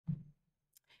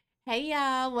Hey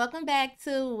y'all, welcome back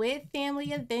to With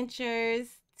Family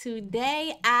Adventures.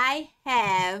 Today I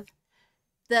have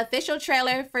the official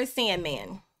trailer for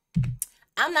Sandman.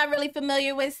 I'm not really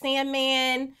familiar with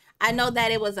Sandman. I know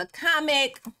that it was a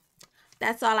comic.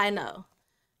 That's all I know.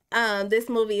 This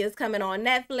movie is coming on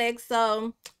Netflix,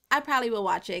 so I probably will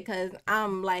watch it because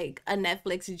I'm like a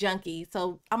Netflix junkie.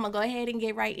 So I'm gonna go ahead and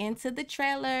get right into the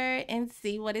trailer and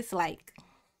see what it's like.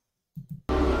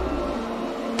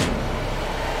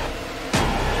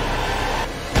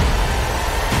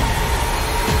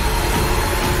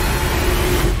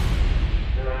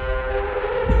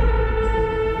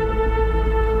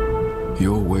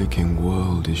 Your waking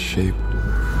world is shaped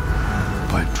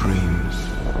by dreams.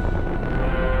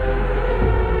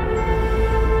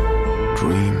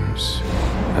 Dreams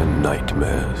and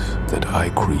nightmares that I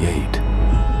create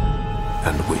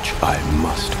and which I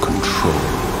must control.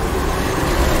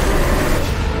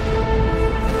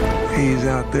 He's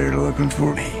out there looking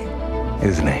for me,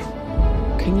 isn't he?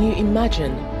 Can you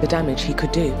imagine the damage he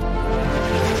could do?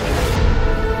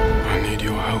 I need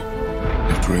your help.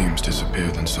 If dreams disappear,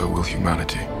 then so will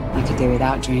humanity. I could do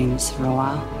without dreams for a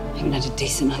while. I haven't had a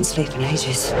decent night's sleep in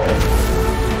ages.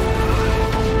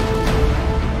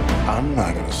 I'm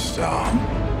not gonna stop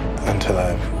until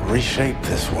I've reshaped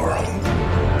this world.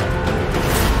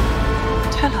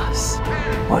 Tell us,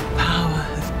 what power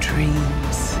of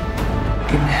dreams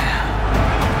you have?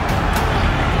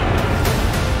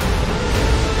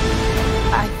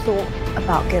 I thought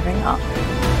about giving up,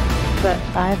 but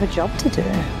I have a job to do,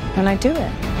 and I do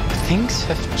it. Things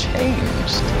have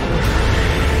changed.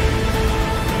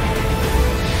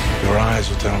 Your eyes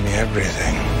will tell me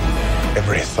everything.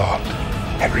 Every thought,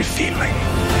 every feeling.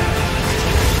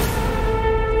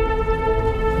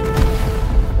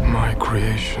 My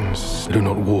creations do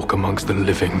not walk amongst the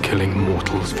living, killing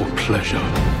mortals for pleasure.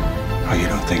 Oh, you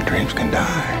don't think dreams can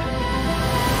die?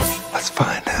 Let's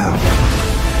find out.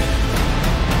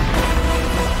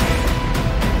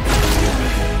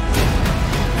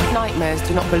 Nightmares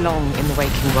do not belong in the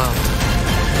waking world.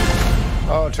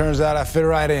 Oh, it turns out I fit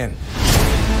right in.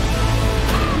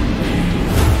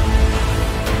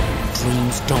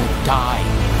 Dreams don't die.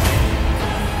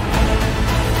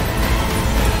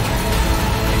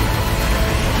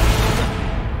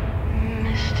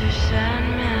 Mr.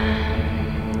 Sandman,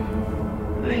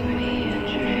 bring me a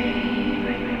dream.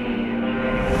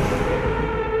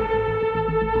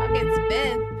 August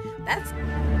 5th. That's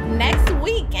next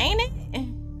week, ain't it?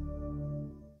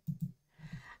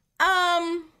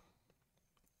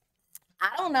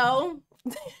 I don't know.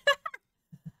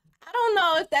 I don't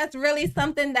know if that's really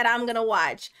something that I'm gonna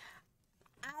watch.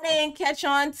 I didn't catch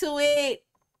on to it.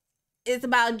 It's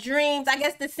about dreams. I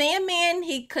guess the Sandman,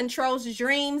 he controls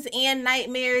dreams and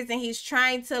nightmares, and he's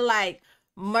trying to like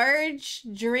merge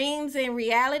dreams and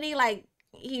reality. Like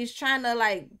he's trying to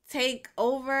like take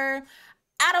over.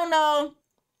 I don't know.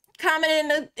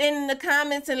 Comment in the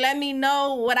comments and let me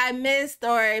know what I missed,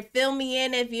 or fill me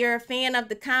in if you're a fan of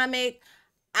the comic.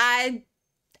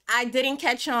 I didn't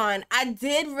catch on. I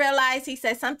did realize he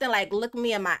said something like, look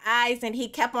me in my eyes, and he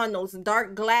kept on those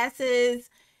dark glasses.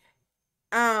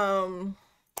 I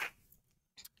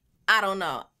don't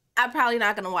know. I'm probably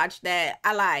not gonna watch that.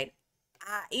 I lied.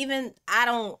 I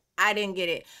didn't get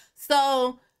it.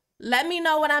 So let me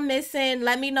know what I'm missing.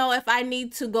 Let me know if I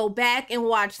need to go back and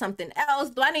watch something else.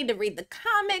 Do I need to read the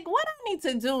comic? What do I need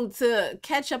to do to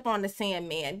catch up on the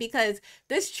Sandman? Because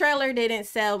this trailer didn't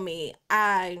sell me.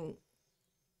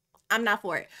 I'm not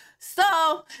for it. So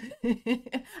I'm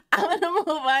gonna move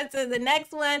on to the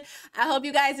next one. I hope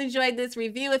you guys enjoyed this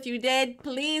review. If you did,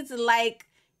 please like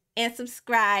and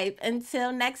subscribe.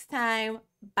 Until next time,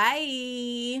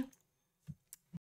 bye.